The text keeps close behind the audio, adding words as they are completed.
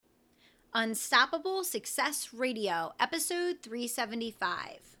Unstoppable Success Radio, episode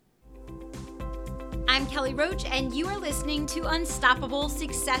 375. I'm Kelly Roach, and you are listening to Unstoppable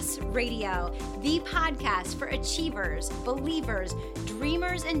Success Radio, the podcast for achievers, believers,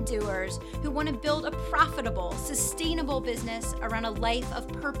 dreamers, and doers who want to build a profitable, sustainable business around a life of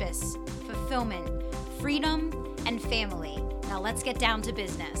purpose, fulfillment, freedom, and family. Now let's get down to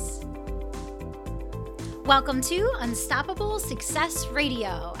business. Welcome to Unstoppable Success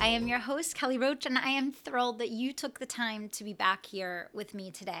Radio. I am your host, Kelly Roach, and I am thrilled that you took the time to be back here with me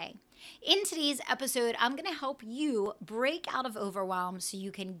today. In today's episode, I'm going to help you break out of overwhelm so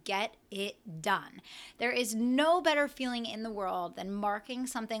you can get it done. There is no better feeling in the world than marking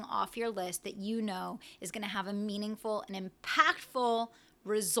something off your list that you know is going to have a meaningful and impactful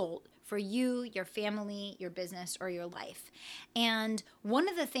result for you, your family, your business, or your life. And one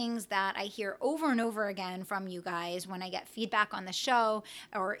of the things that I hear over and over again from you guys when I get feedback on the show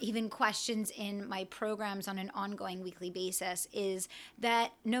or even questions in my programs on an ongoing weekly basis is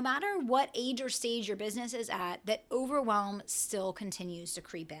that no matter what age or stage your business is at, that overwhelm still continues to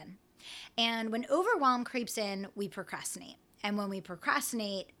creep in. And when overwhelm creeps in, we procrastinate. And when we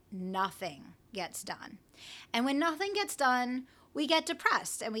procrastinate, nothing gets done. And when nothing gets done, we get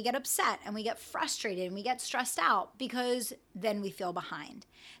depressed and we get upset and we get frustrated and we get stressed out because then we feel behind.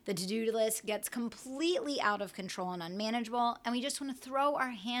 The to-do list gets completely out of control and unmanageable, and we just want to throw our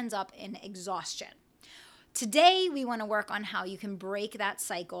hands up in exhaustion. Today, we want to work on how you can break that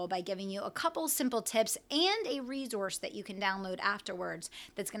cycle by giving you a couple simple tips and a resource that you can download afterwards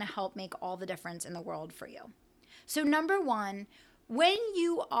that's going to help make all the difference in the world for you. So number one, when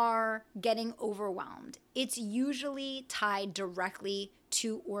you are getting overwhelmed, it's usually tied directly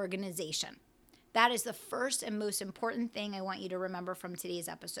to organization. That is the first and most important thing I want you to remember from today's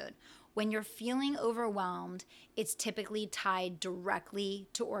episode. When you're feeling overwhelmed, it's typically tied directly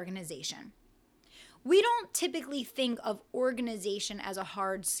to organization. We don't typically think of organization as a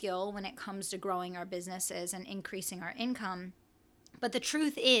hard skill when it comes to growing our businesses and increasing our income. But the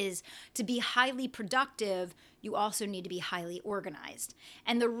truth is, to be highly productive, you also need to be highly organized.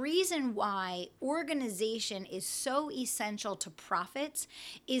 And the reason why organization is so essential to profits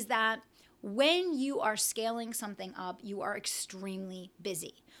is that when you are scaling something up, you are extremely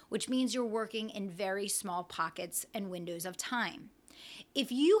busy, which means you're working in very small pockets and windows of time.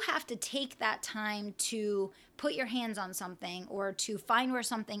 If you have to take that time to put your hands on something or to find where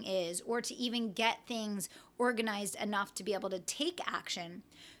something is or to even get things organized enough to be able to take action,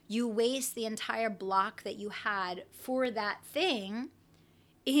 you waste the entire block that you had for that thing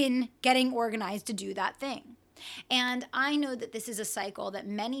in getting organized to do that thing. And I know that this is a cycle that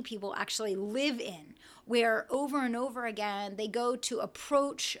many people actually live in, where over and over again, they go to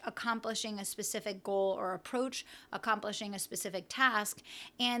approach accomplishing a specific goal or approach accomplishing a specific task,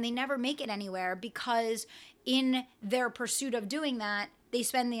 and they never make it anywhere because in their pursuit of doing that, they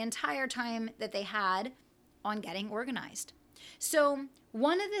spend the entire time that they had on getting organized. So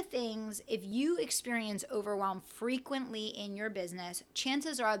one of the things, if you experience overwhelm frequently in your business,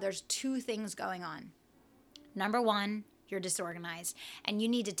 chances are there's two things going on. Number one, you're disorganized and you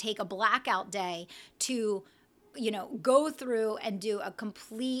need to take a blackout day to, go through and do a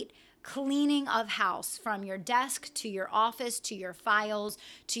complete cleaning of house from your desk to your office, to your files,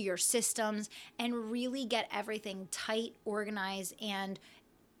 to your systems, and really get everything tight, organized, and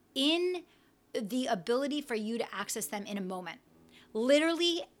in the ability for you to access them in a moment.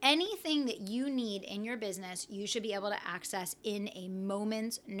 Literally anything that you need in your business, you should be able to access in a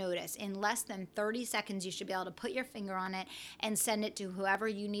moment's notice. In less than 30 seconds, you should be able to put your finger on it and send it to whoever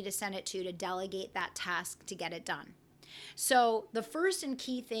you need to send it to delegate that task to get it done. So the first and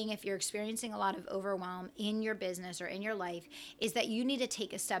key thing, if you're experiencing a lot of overwhelm in your business or in your life, is that you need to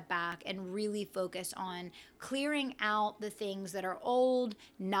take a step back and really focus on clearing out the things that are old,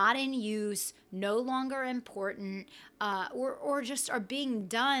 not in use, no longer important, or just are being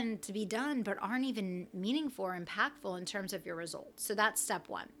done to be done, but aren't even meaningful or impactful in terms of your results. So that's step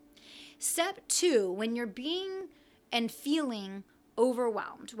one. Step two, when you're being and feeling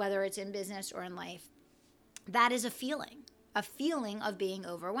overwhelmed, whether it's in business or in life, that is a feeling of being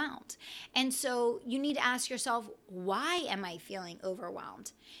overwhelmed. And so you need to ask yourself, why am I feeling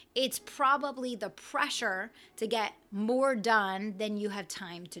overwhelmed? It's probably the pressure to get more done than you have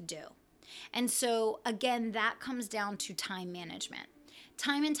time to do. And so again, that comes down to time management.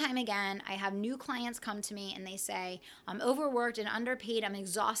 time and time again, I have new clients come to me and they say, I'm overworked and underpaid, I'm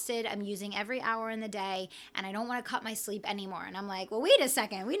exhausted, I'm using every hour in the day, and I don't want to cut my sleep anymore. And I'm like, well, wait a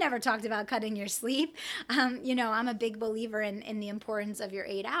second, we never talked about cutting your sleep. I'm a big believer in the importance of your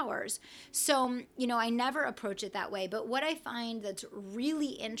 8 hours. So, I never approach it that way. But what I find that's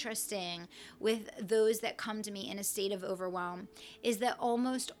really interesting with those that come to me in a state of overwhelm is that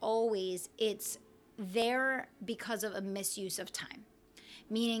almost always it's there because of a misuse of time.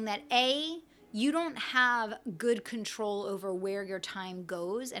 Meaning that A, you don't have good control over where your time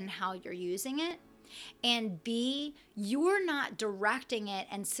goes and how you're using it. And B, you're not directing it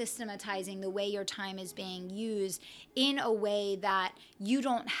and systematizing the way your time is being used in a way that you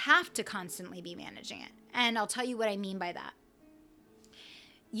don't have to constantly be managing it. And I'll tell you what I mean by that.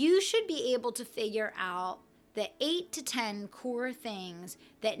 You should be able to figure out the 8 to 10 core things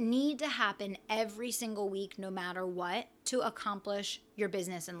that need to happen every single week, no matter what, to accomplish your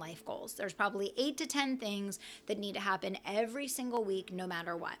business and life goals. There's probably 8 to 10 things that need to happen every single week, no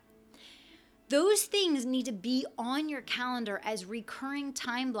matter what. Those things need to be on your calendar as recurring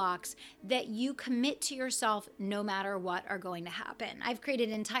time blocks that you commit to yourself no matter what are going to happen. I've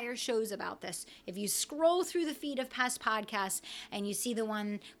created entire shows about this. If you scroll through the feed of past podcasts and you see the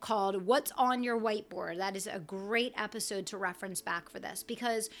one called What's on Your Whiteboard, that is a great episode to reference back for this,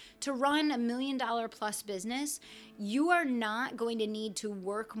 because to run $1 million plus business, you are not going to need to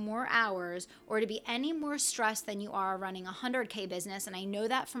work more hours or to be any more stressed than you are running a 100K business. And I know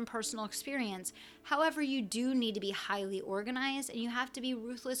that from personal experience. However, you do need to be highly organized and you have to be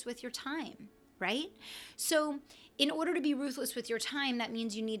ruthless with your time, right? So in order to be ruthless with your time, that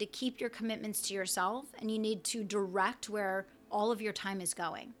means you need to keep your commitments to yourself and you need to direct where all of your time is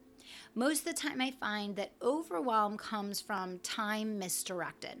going. Most of the time I find that overwhelm comes from time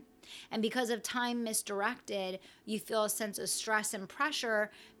misdirected. And because of time misdirected, you feel a sense of stress and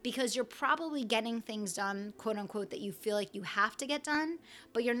pressure because you're probably getting things done, quote unquote, that you feel like you have to get done,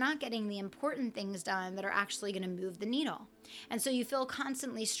 but you're not getting the important things done that are actually going to move the needle. And so you feel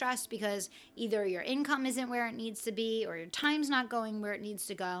constantly stressed because either your income isn't where it needs to be, or your time's not going where it needs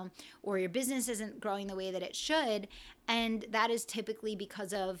to go, or your business isn't growing the way that it should. And that is typically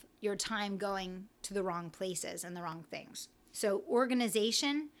because of your time going to the wrong places and the wrong things. So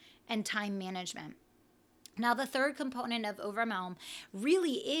organization and time management. Now, the third component of overwhelm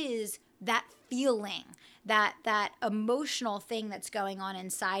really is that feeling, that emotional thing that's going on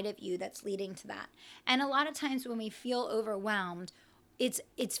inside of you that's leading to that. And a lot of times when we feel overwhelmed, it's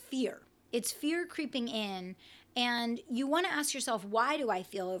fear. It's fear creeping in. And you want to ask yourself, why do I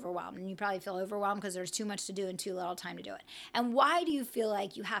feel overwhelmed? And you probably feel overwhelmed because there's too much to do and too little time to do it. And why do you feel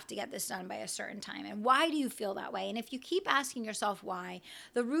like you have to get this done by a certain time? And why do you feel that way? And if you keep asking yourself why,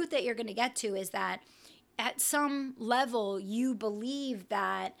 the root that you're going to get to is that at some level, you believe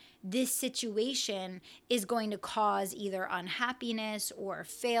that this situation is going to cause either unhappiness or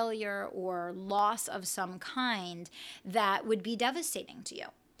failure or loss of some kind that would be devastating to you.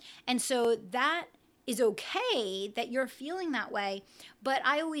 And so that is okay that you're feeling that way. But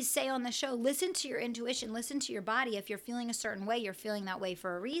I always say on the show, listen to your intuition, listen to your body. If you're feeling a certain way, you're feeling that way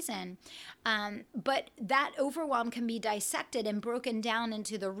for a reason. But that overwhelm can be dissected and broken down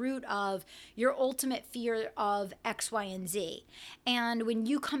into the root of your ultimate fear of X, Y, and Z. And when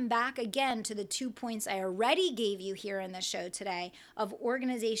you come back again to the 2 points I already gave you here in the show today of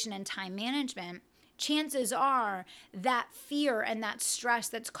organization and time management, chances are that fear and that stress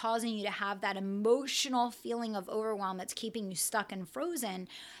that's causing you to have that emotional feeling of overwhelm that's keeping you stuck and frozen,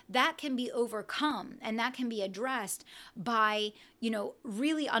 that can be overcome and that can be addressed by,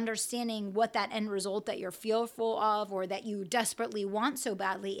 really understanding what that end result that you're fearful of or that you desperately want so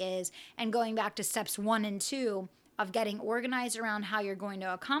badly is, and going back to steps 1 and 2 of getting organized around how you're going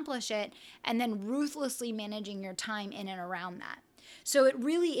to accomplish it, and then ruthlessly managing your time in and around that. So it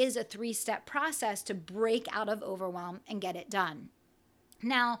really is a 3-step process to break out of overwhelm and get it done.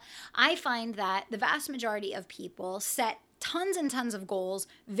 Now, I find that the vast majority of people set tons and tons of goals,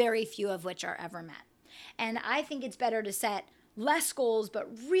 very few of which are ever met. And I think it's better to set less goals, but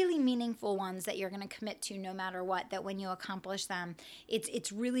really meaningful ones that you're going to commit to no matter what, that when you accomplish them,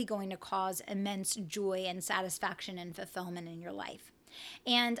 it's really going to cause immense joy and satisfaction and fulfillment in your life.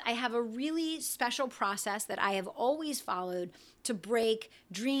 And I have a really special process that I have always followed to break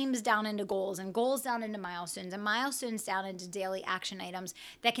dreams down into goals and goals down into milestones and milestones down into daily action items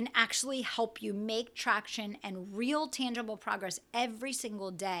that can actually help you make traction and real tangible progress every single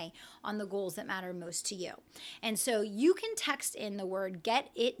day on the goals that matter most to you. And so you can text in the word "get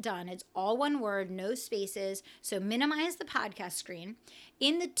it done." It's all one word, no spaces. So minimize the podcast screen.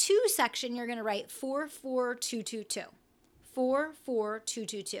 In the to section, you're going to write 44222.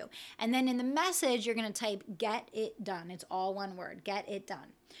 44222. And then in the message, you're going to type get it done. It's all one word, get it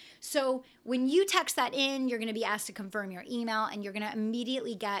done. So when you text that in, you're going to be asked to confirm your email, and you're going to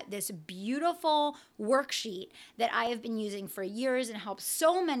immediately get this beautiful worksheet that I have been using for years and helps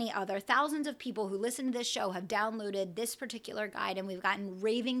so many other thousands of people who listen to this show have downloaded this particular guide, and we've gotten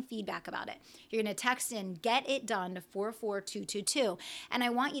raving feedback about it. You're going to text in get it done to 44222, and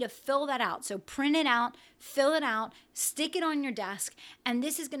I want you to fill that out. So print it out, fill it out, stick it on your desk, and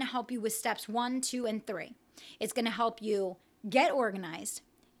this is going to help you with steps 1, 2, and 3. It's going to help you get organized,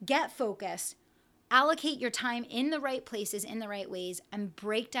 get focused, allocate your time in the right places, in the right ways, and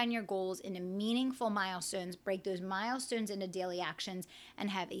break down your goals into meaningful milestones, break those milestones into daily actions, and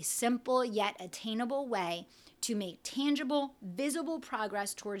have a simple yet attainable way to make tangible, visible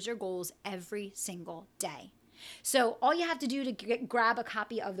progress towards your goals every single day. So all you have to do to grab a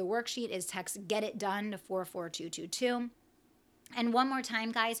copy of the worksheet is text get it done to 44222. And one more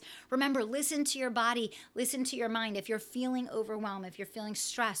time, guys, remember, listen to your body, listen to your mind. If you're feeling overwhelmed, if you're feeling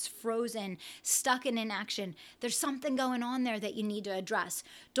stressed, frozen, stuck in inaction, there's something going on there that you need to address.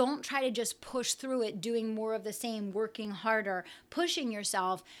 Don't try to just push through it, doing more of the same, working harder, pushing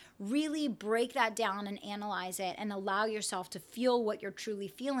yourself. Really break that down and analyze it and allow yourself to feel what you're truly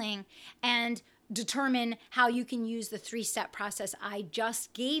feeling and determine how you can use the 3-step process I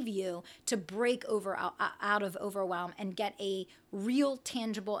just gave you to break out of overwhelm and get a real,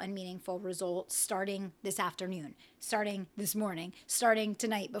 tangible, and meaningful result starting this afternoon, starting this morning, starting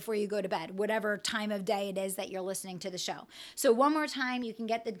tonight before you go to bed, whatever time of day it is that you're listening to the show. So one more time, you can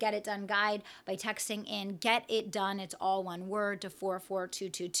get the Get It Done guide by texting in Get It Done, it's all one word, to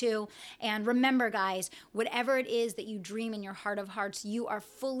 44222. And remember, guys, whatever it is that you dream in your heart of hearts, you are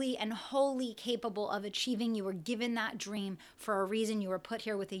fully and wholly capable of achieving. You were given that dream for a reason. You were put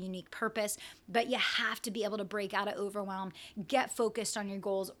here with a unique purpose, but you have to be able to break out of overwhelm, get focused on your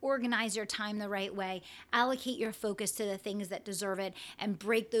goals, organize your time the right way, allocate your focus to the things that deserve it, and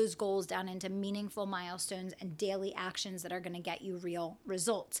break those goals down into meaningful milestones and daily actions that are going to get you real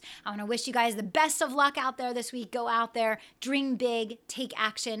results. I want to wish you guys the best of luck out there this week. Go out there, dream big, take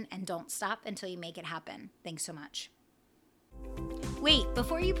action, and don't stop until you make it happen. Thanks so much. Wait,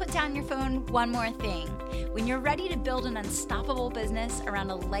 before you put down your phone, one more thing. When you're ready to build an unstoppable business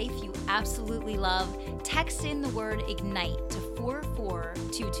around a life you absolutely love, text in the word IGNITE to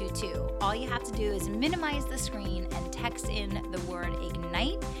 44222. All you have to do is minimize the screen and text in the word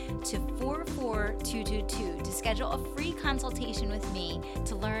IGNITE to 44222 to schedule a free consultation with me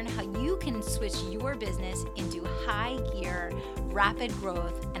to learn how you can switch your business into high gear, rapid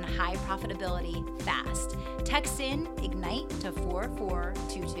growth, and high profitability fast. Text in IGNITE to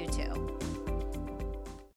 44222.